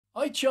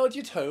I charge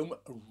at home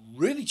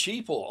really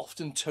cheap or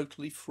often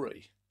totally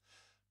free.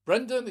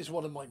 Brendan is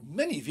one of my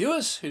many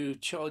viewers who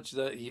charge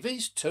their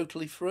EVs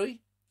totally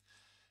free.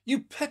 You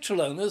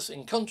petrol owners,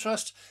 in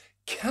contrast,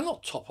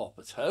 cannot top up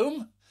at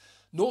home,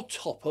 nor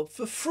top up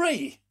for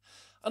free,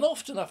 and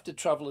often have to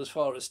travel as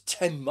far as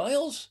 10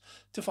 miles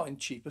to find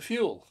cheaper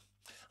fuel,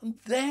 and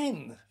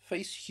then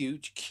face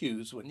huge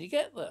queues when you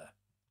get there.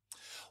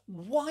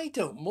 Why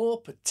don't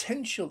more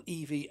potential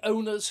EV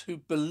owners who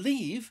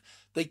believe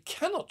they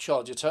cannot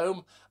charge at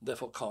home and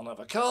therefore can't have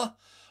a car,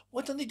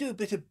 why don't they do a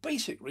bit of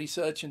basic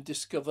research and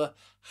discover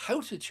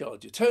how to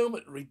charge at home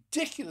at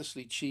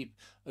ridiculously cheap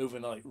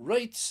overnight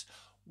rates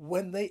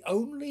when they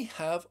only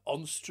have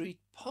on-street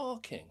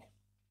parking?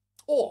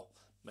 Or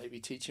maybe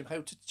teach them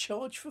how to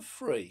charge for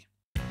free.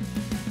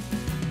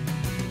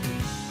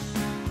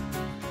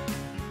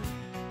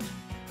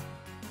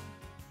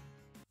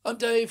 I'm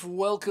Dave,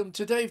 welcome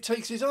to Dave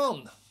Takes It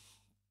On.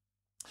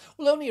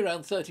 Well, only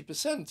around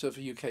 30% of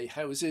UK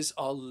houses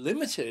are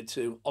limited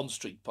to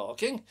on-street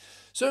parking,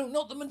 so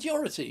not the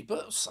majority,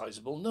 but a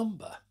sizable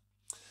number.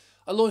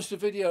 I launched a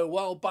video a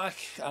while back,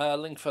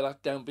 link for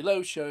that down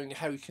below, showing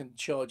how you can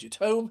charge at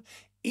home,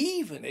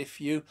 even if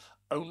you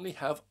only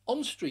have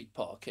on-street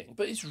parking.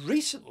 But it's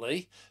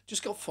recently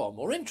just got far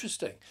more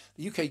interesting.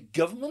 The UK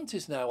government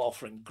is now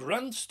offering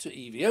grants to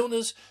EV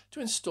owners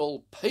to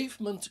install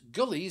pavement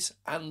gullies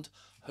and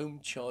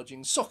home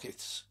charging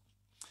sockets.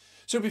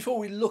 So before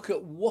we look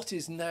at what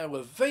is now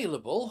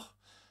available,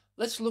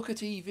 let's look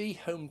at EV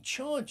home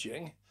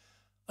charging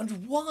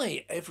and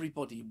why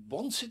everybody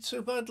wants it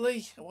so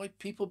badly, and why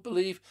people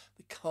believe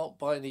they can't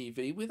buy an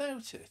EV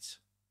without it.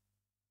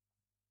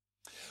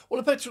 Well,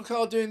 a petrol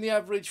car doing the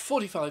average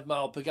 45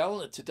 mile per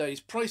gallon at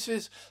today's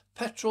prices,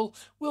 petrol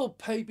will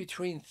pay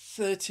between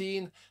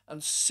 13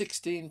 and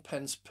 16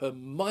 pence per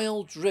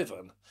mile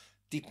driven,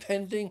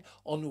 depending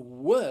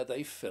on where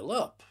they fill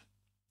up.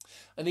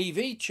 An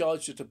EV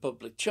charged at a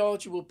public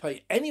charger will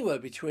pay anywhere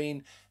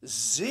between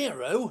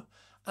 0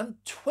 and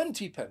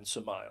 20 pence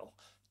a mile,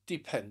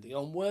 depending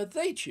on where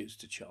they choose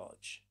to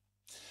charge.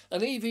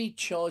 An EV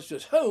charged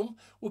at home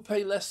will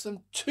pay less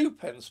than 2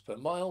 pence per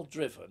mile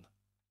driven.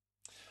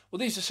 Well,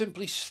 these are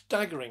simply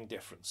staggering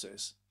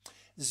differences.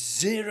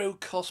 0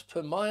 cost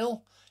per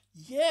mile?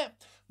 Yeah,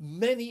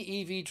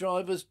 many EV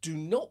drivers do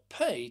not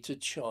pay to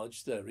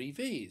charge their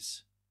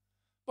EVs.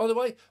 By the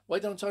way, why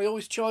don't I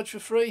always charge for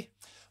free?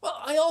 Well,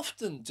 I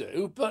often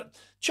do, but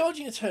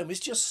charging at home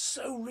is just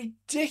so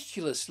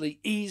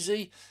ridiculously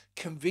easy,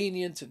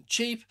 convenient and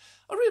cheap.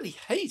 I really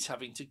hate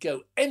having to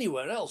go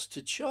anywhere else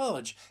to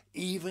charge,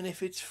 even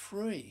if it's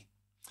free.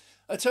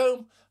 At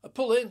home, I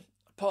pull in,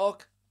 I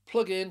park,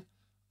 plug in,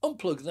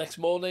 unplug the next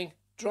morning,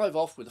 drive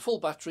off with a full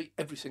battery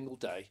every single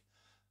day.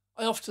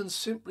 I often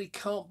simply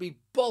can't be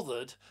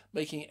bothered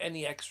making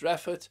any extra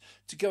effort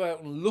to go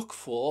out and look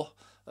for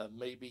and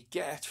maybe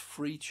get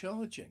free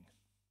charging.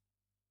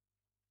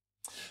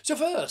 So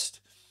first,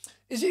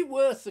 is it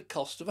worth the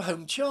cost of a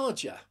home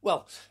charger?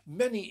 Well,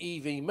 many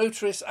EV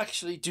motorists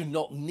actually do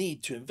not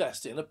need to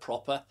invest in a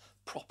proper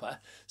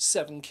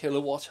 7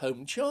 kilowatt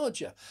home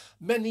charger.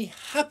 Many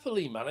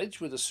happily manage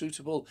with a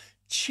suitable,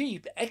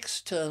 cheap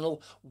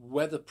external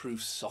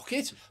weatherproof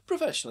socket,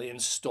 professionally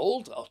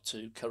installed up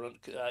to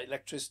current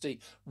electricity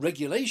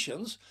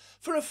regulations,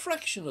 for a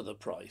fraction of the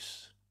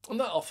price. And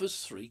that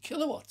offers 3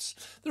 kilowatts.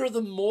 There are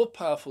the more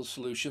powerful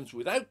solutions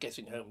without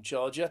getting a home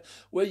charger,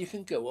 where you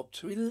can go up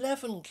to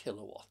 11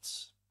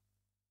 kilowatts.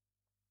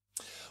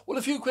 Well,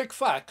 a few quick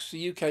facts.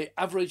 The UK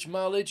average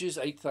mileage is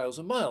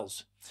 8,000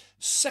 miles.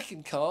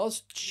 Second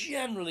cars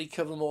generally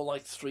cover more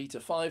like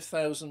 3,000 to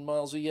 5,000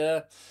 miles a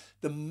year.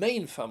 The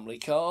main family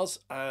cars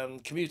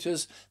and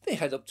commuters, they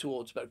head up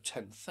towards about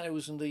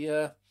 10,000 a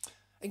year.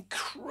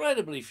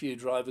 Incredibly few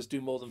drivers do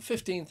more than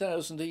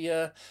 15,000 a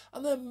year,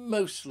 and they're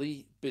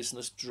mostly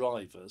business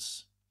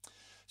drivers.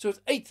 So at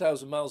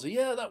 8,000 miles a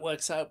year, that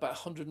works out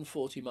about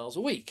 140 miles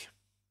a week.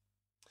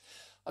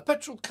 A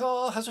petrol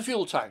car has a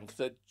fuel tank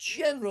that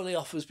generally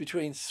offers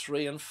between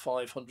 300 and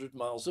 500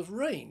 miles of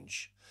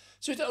range,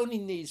 so it only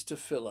needs to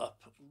fill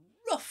up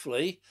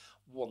roughly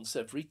once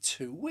every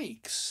 2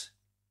 weeks.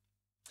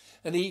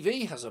 An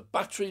EV has a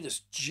battery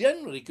that's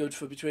generally good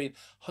for between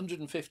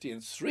 150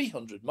 and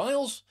 300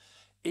 miles,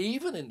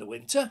 even in the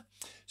winter,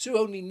 so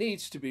only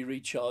needs to be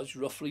recharged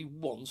roughly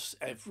once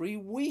every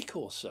week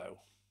or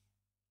so.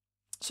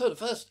 So the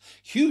first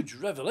huge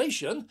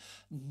revelation,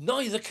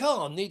 neither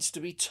car needs to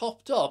be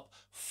topped up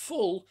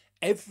full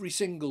every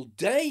single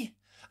day.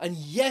 And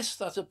yes,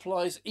 that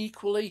applies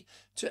equally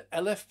to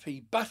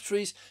LFP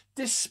batteries,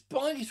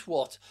 despite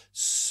what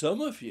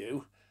some of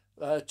you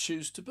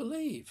choose to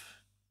believe.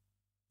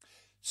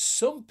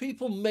 Some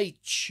people may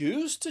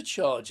choose to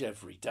charge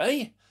every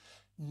day.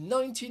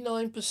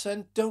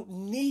 99% don't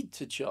need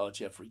to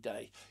charge every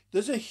day.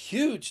 There's a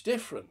huge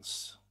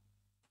difference.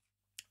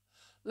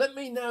 Let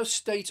me now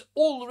state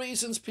all the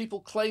reasons people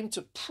claim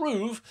to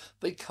prove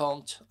they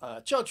can't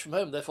charge from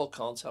home, therefore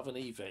can't have an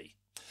EV.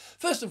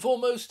 First and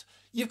foremost,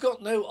 you've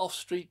got no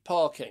off-street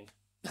parking.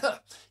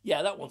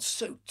 Yeah, that one's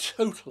so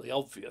totally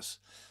obvious.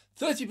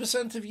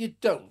 30% of you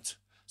don't.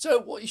 So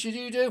what should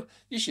you do?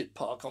 You should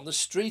park on the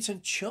street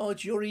and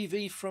charge your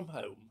EV from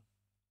home.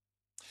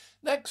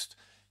 Next,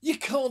 you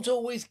can't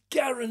always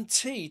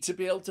guarantee to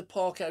be able to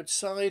park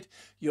outside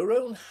your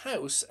own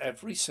house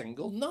every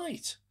single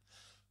night.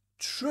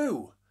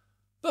 True,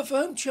 but for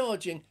home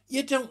charging,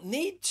 you don't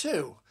need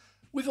to.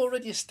 We've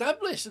already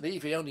established that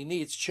EV only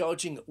needs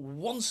charging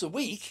once a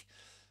week.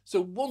 So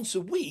once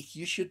a week,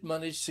 you should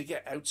manage to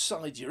get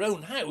outside your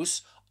own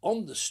house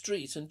on the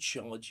street and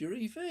charge your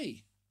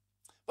EV.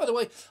 By the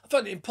way, I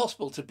find it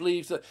impossible to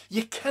believe that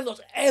you cannot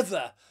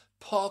ever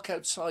park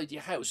outside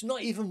your house,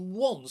 not even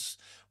once,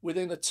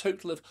 within a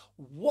total of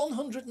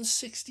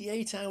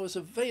 168 hours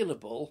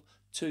available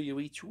to you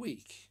each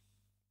week.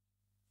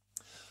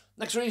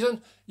 Next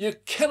reason, you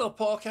cannot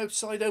park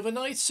outside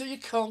overnight, so you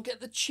can't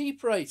get the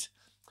cheap rate.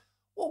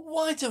 Well,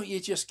 why don't you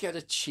just get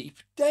a cheap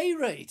day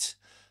rate?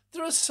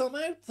 There are some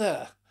out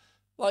there,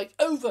 like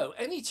OVO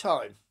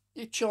Anytime.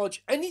 You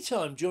charge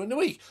anytime during the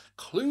week.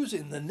 Clues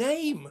in the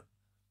name.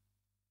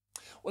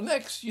 Well,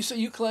 next,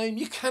 you claim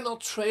you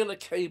cannot trail a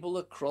cable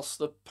across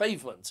the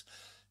pavement.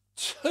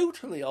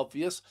 Totally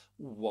obvious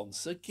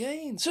once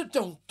again, so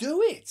don't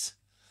do it.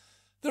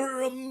 There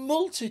are a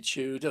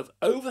multitude of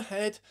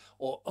overhead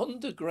or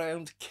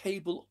underground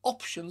cable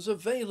options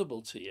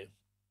available to you.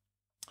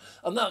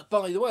 And that,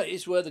 by the way,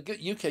 is where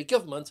the UK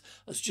government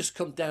has just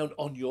come down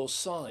on your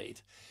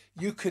side.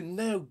 You can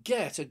now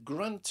get a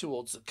grant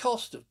towards the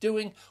cost of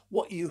doing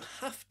what you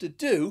have to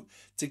do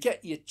to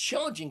get your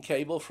charging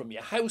cable from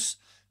your house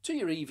to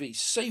your EV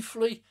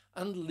safely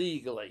and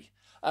legally.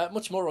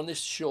 Much more on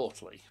this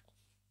shortly.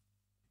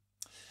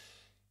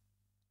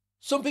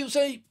 Some people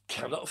say,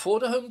 cannot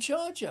afford a home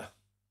charger.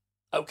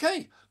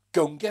 Okay,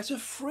 go and get a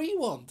free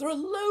one. There are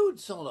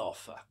loads on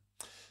offer.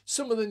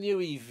 Some of the new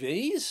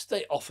EVs,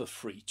 they offer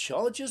free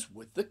chargers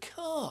with the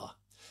car.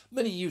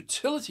 Many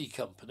utility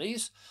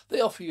companies, they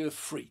offer you a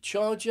free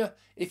charger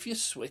if you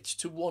switch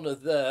to one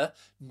of their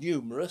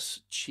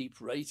numerous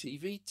cheap rate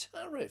EV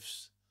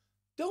tariffs.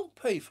 Don't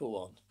pay for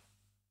one.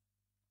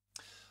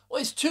 Well,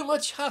 it's too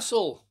much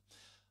hassle.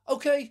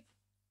 Okay,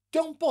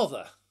 don't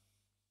bother.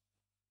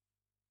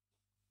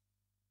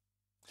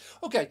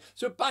 Okay,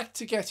 so back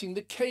to getting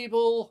the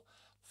cable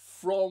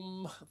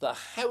from the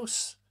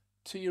house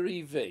to your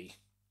EV.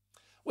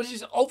 Well, it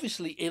is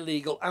obviously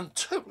illegal and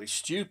totally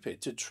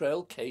stupid to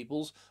trail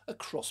cables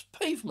across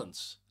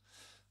pavements.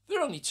 There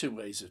are only two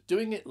ways of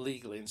doing it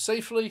legally and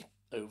safely: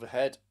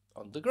 overhead,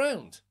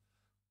 underground.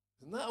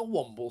 Isn't that a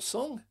Womble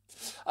song?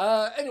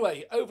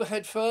 Anyway,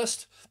 overhead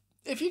first.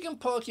 If you can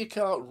park your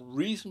car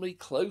reasonably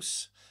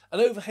close,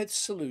 an overhead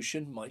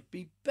solution might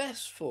be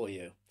best for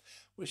you.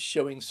 We're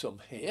showing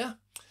some here,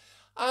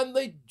 and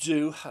they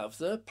do have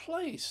their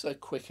place. They're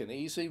quick and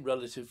easy,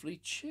 relatively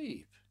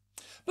cheap.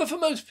 But for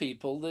most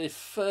people, the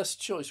first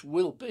choice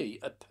will be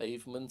a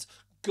pavement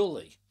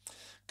gully.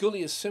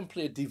 Gully is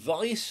simply a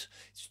device.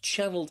 It's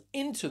channeled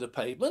into the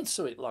pavement,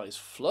 so it lies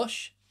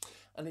flush,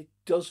 and it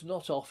does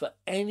not offer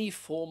any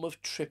form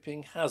of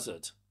tripping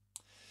hazard.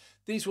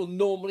 These will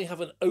normally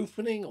have an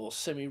opening or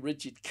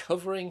semi-rigid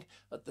covering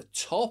at the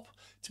top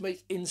to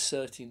make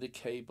inserting the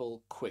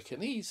cable quick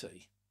and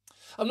easy.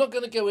 I'm not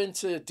going to go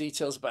into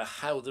details about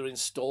how they're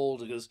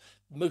installed because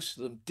most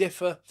of them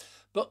differ,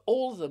 but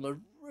all of them are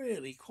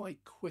really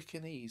quite quick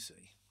and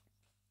easy.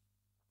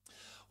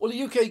 Well,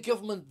 the UK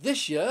government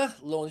this year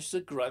launched a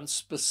grant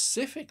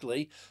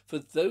specifically for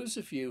those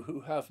of you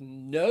who have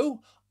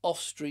no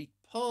off-street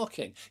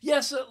parking.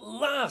 Yes, at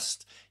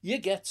last you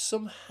get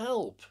some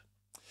help.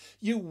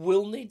 You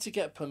will need to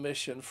get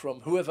permission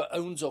from whoever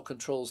owns or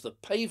controls the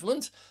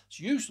pavement. It's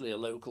usually a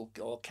local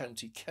or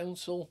county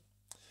council.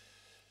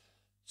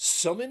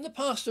 Some in the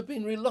past have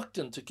been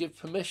reluctant to give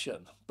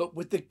permission, but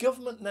with the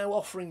government now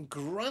offering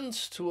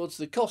grants towards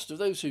the cost of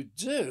those who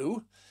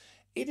do,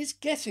 it is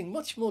getting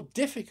much more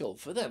difficult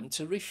for them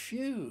to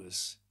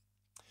refuse.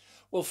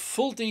 Well,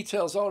 full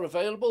details are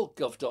available,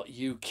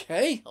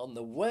 gov.uk, on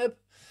the web.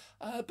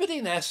 But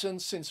in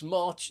essence, since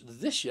March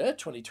this year,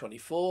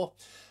 2024,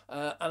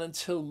 and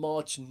until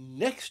March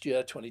next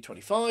year,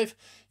 2025,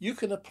 you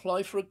can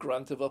apply for a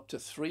grant of up to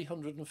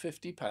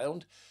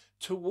 £350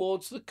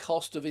 towards the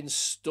cost of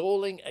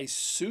installing a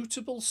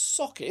suitable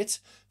socket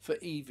for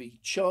EV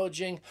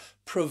charging,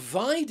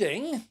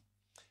 providing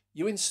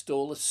you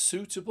install a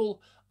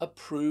suitable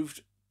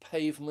approved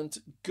pavement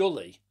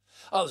gully.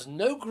 There's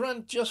no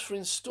grant just for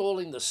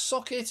installing the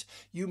socket.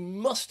 You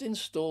must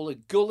install a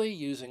gully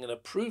using an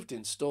approved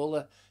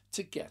installer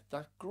to get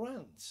that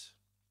grant.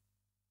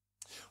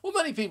 Well,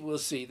 many people will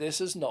see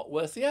this as not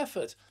worth the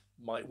effort.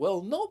 Might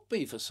well not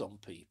be for some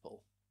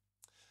people.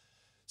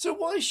 So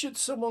why should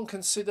someone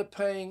consider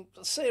paying,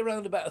 say,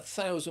 around about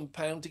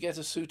 £1,000 to get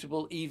a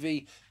suitable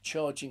EV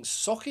charging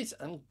socket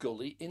and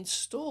gully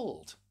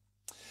installed?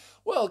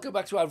 Well, go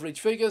back to average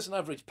figures. An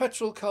average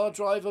petrol car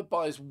driver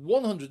buys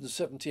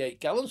 178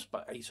 gallons,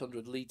 about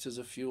 800 litres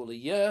of fuel a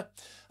year,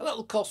 and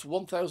that'll cost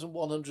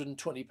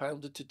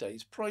 £1,120 at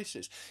today's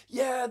prices.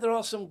 Yeah, there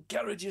are some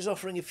garages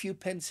offering a few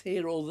pence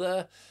here or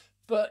there,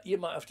 but you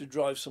might have to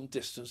drive some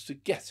distance to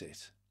get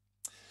it.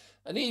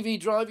 An EV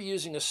driver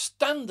using a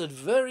standard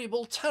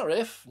variable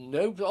tariff,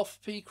 no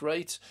off-peak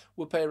rate,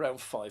 will pay around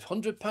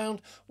 £500,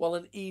 while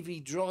an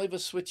EV driver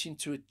switching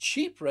to a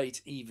cheap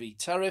rate EV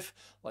tariff,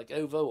 like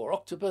OVO or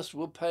Octopus,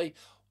 will pay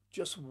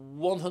just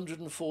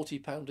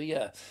 £140 a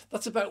year.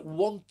 That's about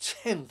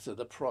 1/10 of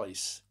the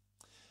price.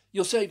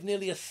 You'll save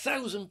nearly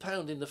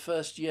 £1,000 in the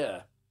first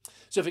year.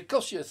 So if it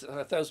costs you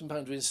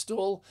 £1,000 to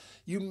install,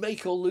 you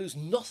make or lose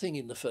nothing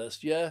in the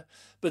first year,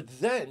 but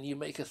then you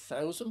make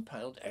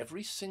 £1,000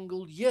 every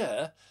single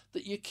year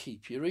that you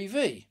keep your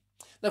EV.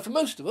 Now, for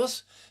most of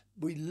us,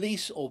 we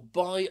lease or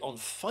buy on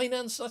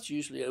finance. That's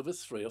usually over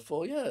 3 or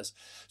 4 years.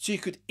 So you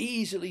could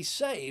easily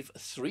save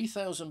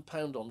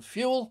 £3,000 on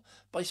fuel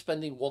by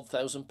spending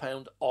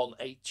 £1,000 on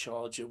a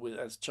charger with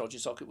a charging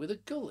socket with a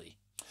gully.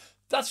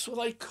 That's what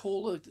I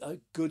call a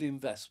good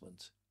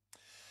investment.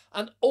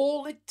 And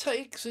all it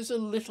takes is a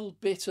little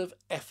bit of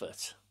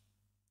effort.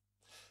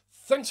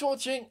 Thanks for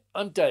watching.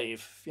 I'm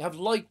Dave. If you have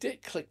liked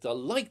it, click the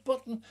like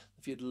button.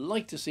 If you'd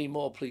like to see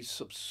more, please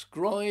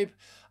subscribe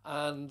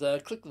and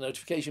click the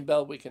notification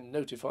bell. We can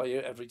notify you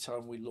every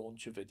time we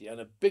launch a video.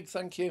 And a big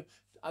thank you,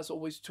 as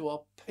always, to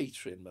our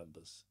Patreon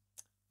members.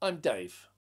 I'm Dave.